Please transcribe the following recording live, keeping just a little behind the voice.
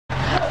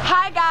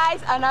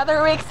guys,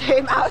 another week,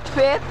 same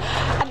outfit.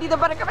 Andito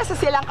pa rin kami sa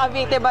Silang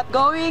Cavite, but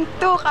going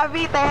to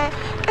Cavite.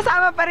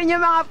 Kasama pa rin yung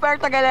mga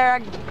Puerto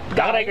Galera.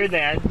 Naka-record na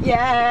yan?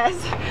 Yes!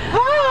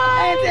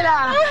 Hi! Ayan sila.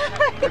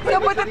 So,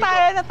 punta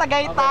tayo na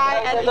Tagaytay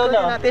at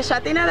ikutin natin siya.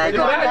 Tinanay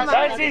ko.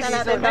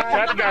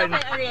 Shotgun.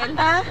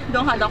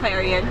 Doon ka daw kay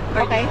Ariel.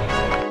 Okay.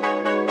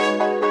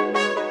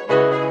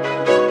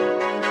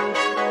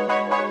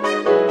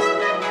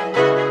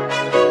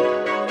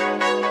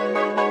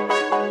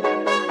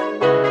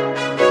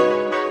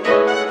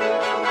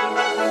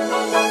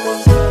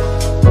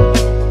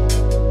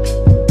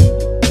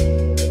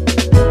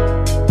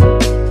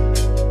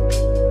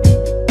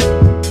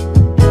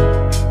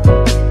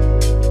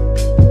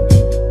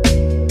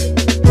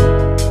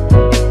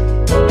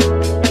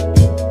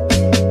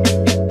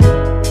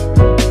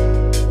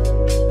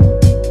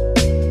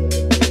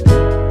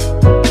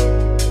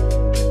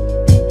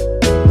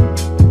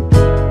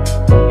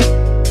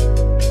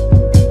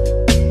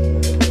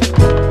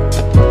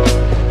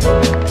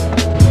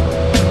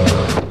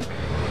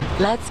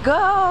 Let's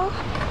go!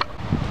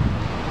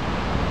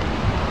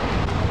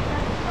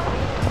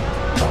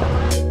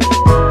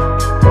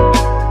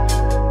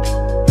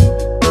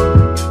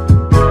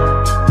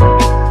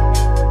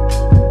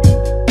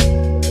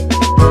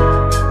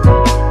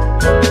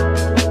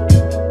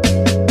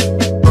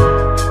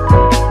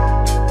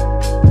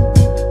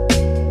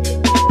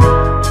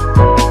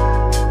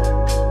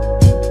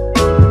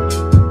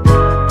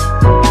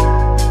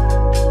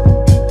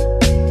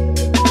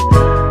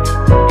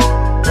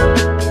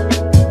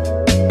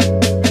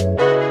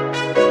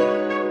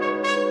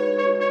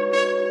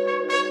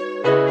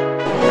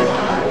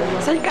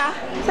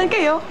 Saan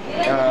kayo?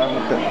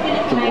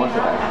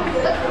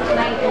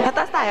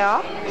 Tatas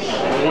tayo?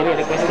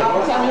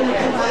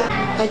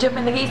 Medyo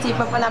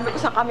pinag-iisipan pa namin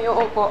kung saan kami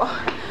uupo.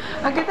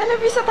 Ang ganda na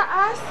view sa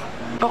taas.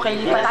 Okay,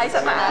 lipat tayo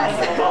sa taas.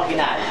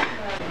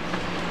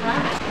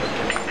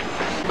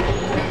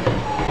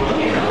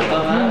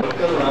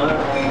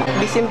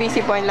 Busy-busy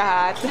po yung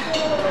lahat.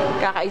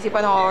 Kakaisip pa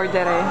ng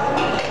order eh.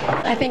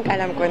 I think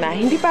alam ko na.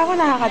 Hindi pa ako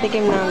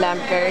nakakatikim ng lamb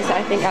curry, so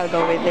I think I'll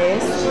go with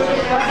this.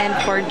 And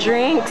for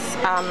drinks,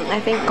 I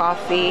think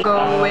coffee.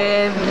 Go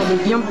with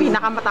yung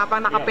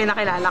pinakamatapang na kape na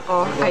kilala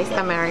ko, iced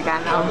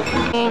Americano.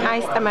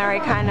 Iced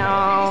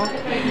Americano.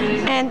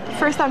 And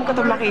first time ko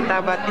ito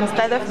makita, but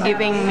instead of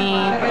giving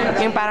me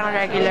yung parang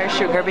regular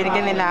sugar,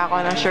 binigyan nila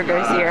ako ng sugar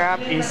syrup.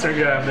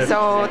 Instagram.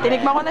 So,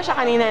 tinikman ko na siya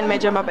kanina and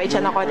medyo mabait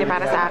siya ng konti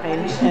para sa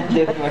akin.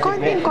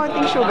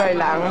 Konting sugar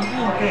lang.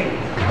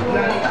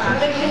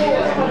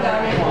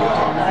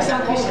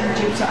 Isang fish and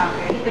chips sa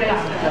akin.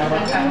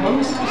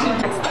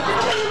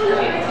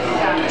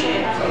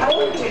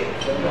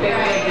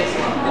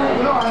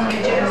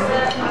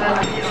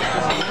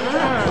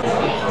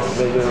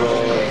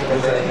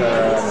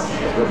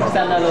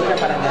 Saan nalo siya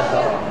parang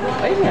gato?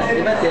 Ayun nga, di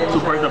ba?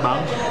 Super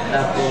tabang.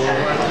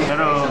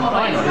 Pero,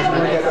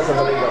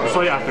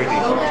 soy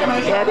aftertaste.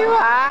 Yeah, di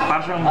ba?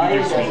 Parang siyang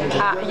bittersweet.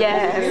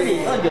 Yes.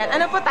 And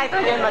ano po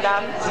title yun,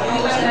 madam?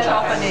 Frozen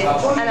chocolate.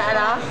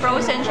 Ano?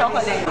 Frozen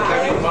chocolate.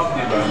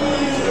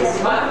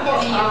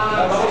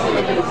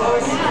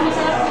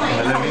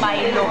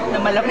 Milo na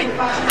malamig.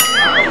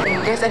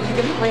 Guys,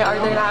 andito po yung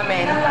order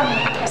namin.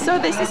 So,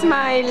 this is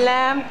my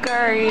lamb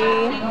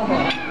curry.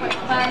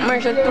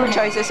 Meron siya 2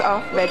 choices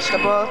of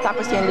vegetable,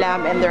 tapos yung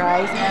lamb and the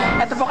rice.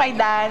 Ito po kay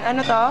Dan.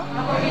 Ano to?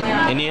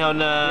 Inihaw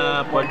na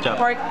pork chop.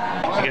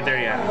 Chicken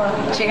teriyaki.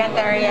 Chicken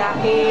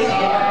teriyaki.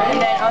 And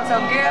then also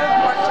grilled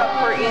pork chop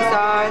for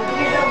Ison.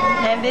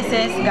 And this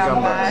is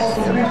gambas.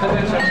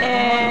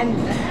 And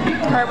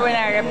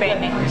Carbonara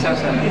penne.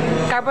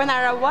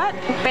 carbonara what?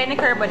 Penne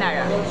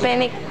carbonara.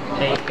 Penne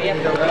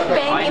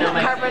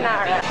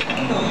carbonara.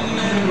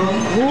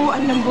 Oh,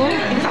 ang lambot.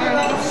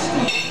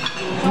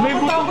 May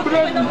buto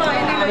bread.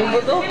 May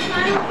buto?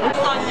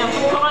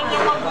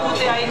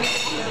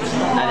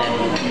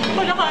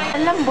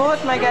 Ang lambot.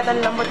 My God, ang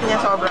lambot niya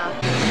sobra.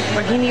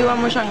 Pag hiniwa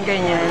mo siyang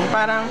ganyan,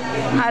 parang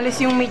halos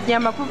yung meat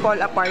niya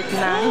magpo-fall apart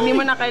na. Hindi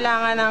mo na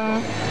kailangan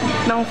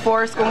ng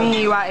force kung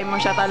hihiwain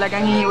mo siya.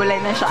 Talagang hihiwalay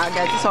na siya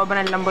agad.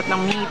 Sobrang lambot ng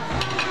meat.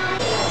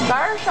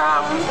 Parang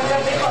siyang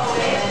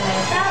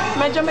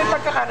medyo may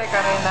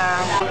pagkakare-kare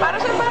na parang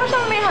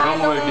siyang may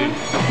halong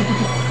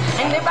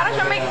hindi, parang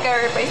siyang may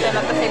curry paste na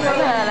tapos ito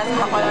nalalasap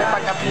ako ng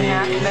pagkapi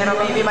niya, pero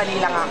maybe mali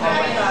lang ako.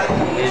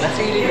 That's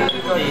really good.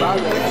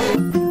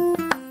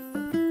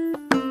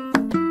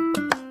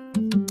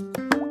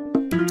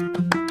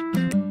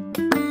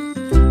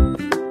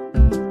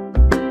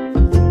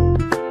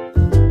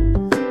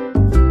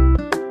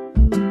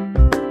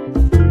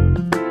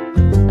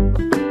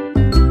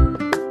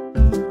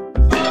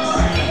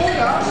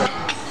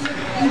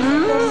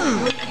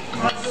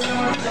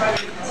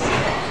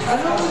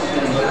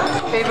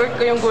 Favorite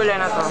ko yung gulay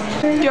na to.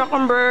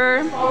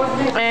 Cucumber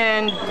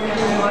and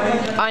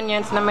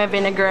onions na may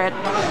vinaigrette.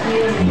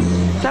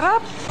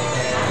 Sarap!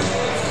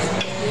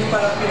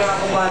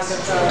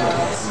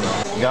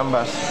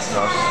 Gambas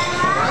sauce.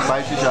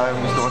 Spicy siya,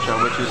 yung gusto ko siya,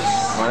 which is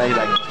when I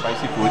like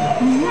spicy food.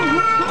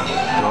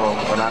 So,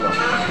 panalo.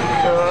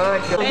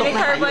 Good. Pwede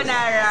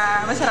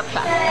carbonara. Masarap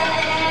siya.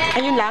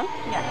 Ayun lang?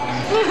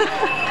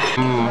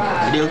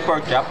 Grilled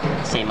pork chop,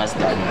 same as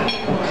that.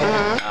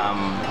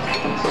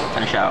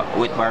 Ano siya,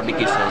 with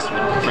barbecue sauce,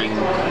 with cream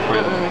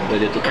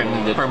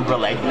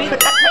brulee. May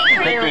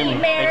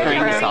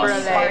creamy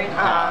sauce.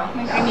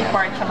 May creamy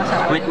pork siya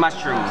masarap. With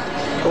mushroom.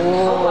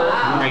 Oh.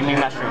 Creamy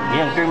mushroom.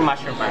 Yan, creamy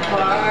mushroom pa.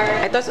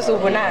 Ito,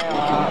 susubo na.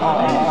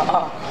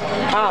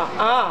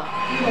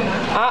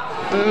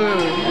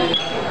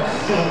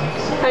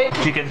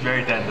 Chicken's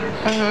very tender.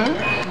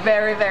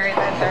 Very, very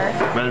tender.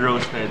 Well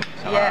roasted.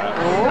 Yeah.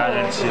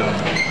 Balance yung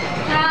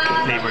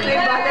flavor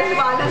niya.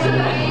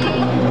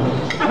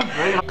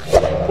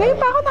 Ngayon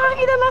pa ako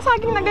nakakita ng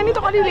saging na ganito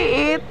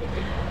kaliliit.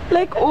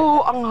 Like,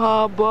 oh, ang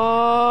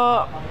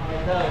haba.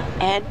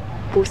 And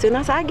puso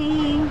ng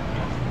saging.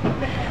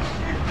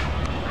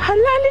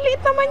 Hala,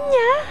 liliit naman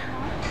niya.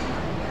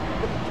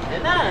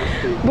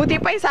 Buti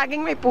pa yung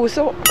saging may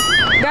puso.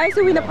 Guys,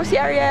 uwi na po si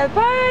Ariel.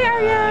 Bye,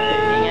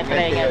 Ariel!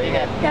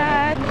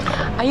 Ingat.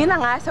 Ayun na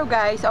nga. So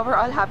guys,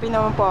 overall happy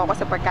naman po ako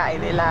sa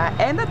pagkain nila.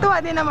 And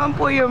natuwa din naman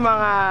po yung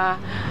mga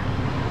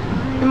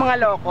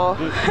loko.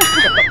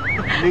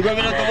 Hindi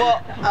kami natuwa.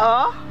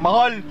 Oo?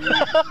 Mahal!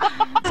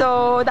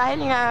 So,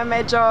 dahil nga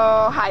medyo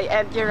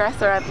high-end yung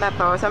restaurant na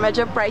to, so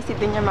medyo pricey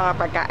din yung mga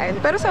pagkain.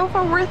 Pero so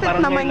far worth it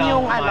naman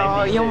yung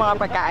yung mga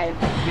pagkain.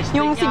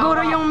 Yung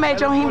siguro yung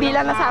medyo hindi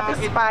lang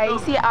na-satisfy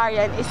si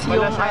Arian is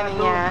yung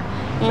niya,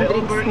 yung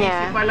drinks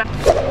niya.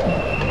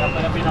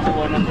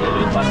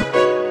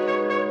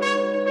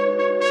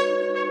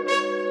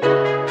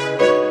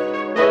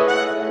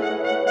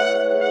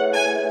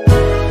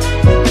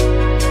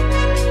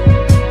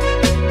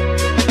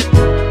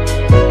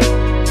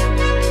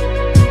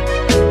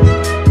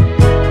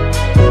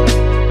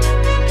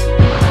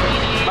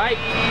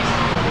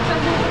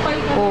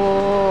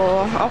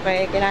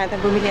 Okay, kailangan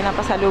natin bumili ng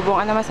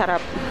pasalubong. Ano masarap?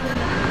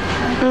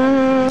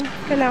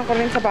 Kailangan ko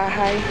rin sa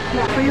bahay.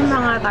 Ito yung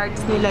mga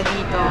tarts nila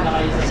dito.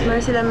 So,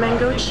 meron silang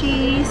mango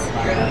cheese,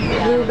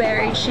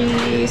 blueberry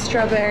cheese,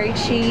 strawberry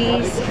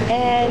cheese,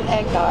 and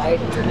egg tart.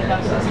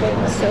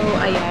 So,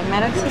 ayan.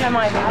 Meron silang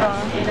mga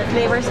ibang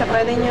flavors na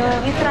pwede nyo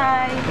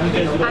i-try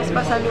as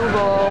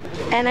pasalubong.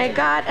 And I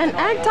got an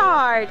egg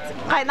tart!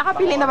 Okay,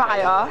 nakapili na ba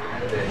kayo?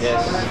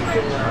 Yes.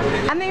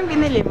 Ano yung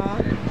binili mo?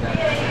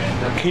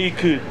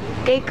 Cake.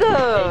 Cake.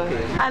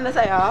 Ano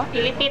sa'yo?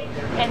 Pilipit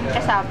and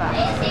cassava.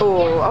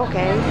 Oh,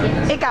 okay.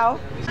 Ikaw?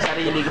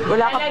 Sarili ko.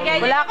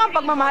 Wala kang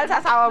pagmamahal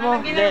sa asawa mo.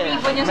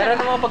 Meron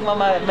naman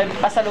pagmamahal. May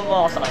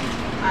pasalubong ako sa kanya.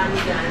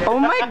 Oh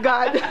my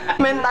God!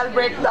 Mental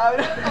breakdown.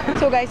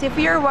 So guys, if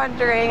you're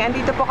wondering,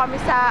 andito po kami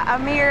sa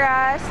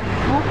Amira's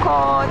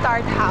Buko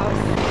Tart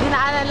House.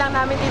 Dinaanan lang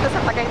namin dito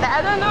sa Tagaytay.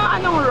 I don't know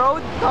anong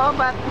road to,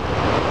 but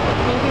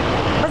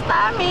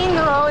basta main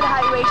road,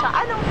 highway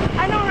siya.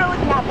 Anong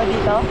road nga pa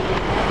dito?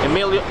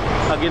 Emilio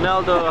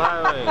Aguinaldo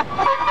Highway.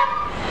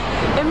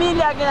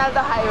 Emilia Aguinaldo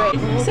Highway.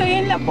 So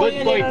yun lang po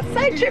yung little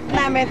side trip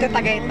namin to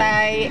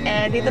Tagaytay.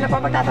 And dito na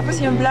po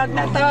magtatapos yung vlog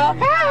na to.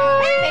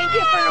 Thank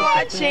you for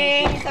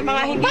watching. Sa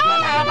mga hindi pa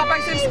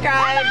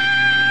nakakapag-subscribe,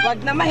 wag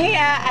na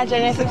mahiya.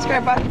 Andiyan yung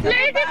subscribe button.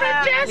 Lady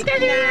Francesca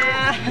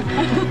na!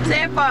 So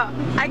yun po.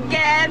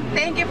 Again,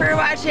 thank you for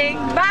watching.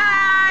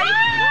 Bye!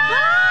 Bye!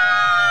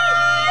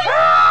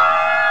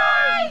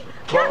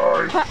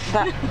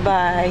 Bye!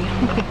 Bye!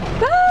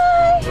 Bye!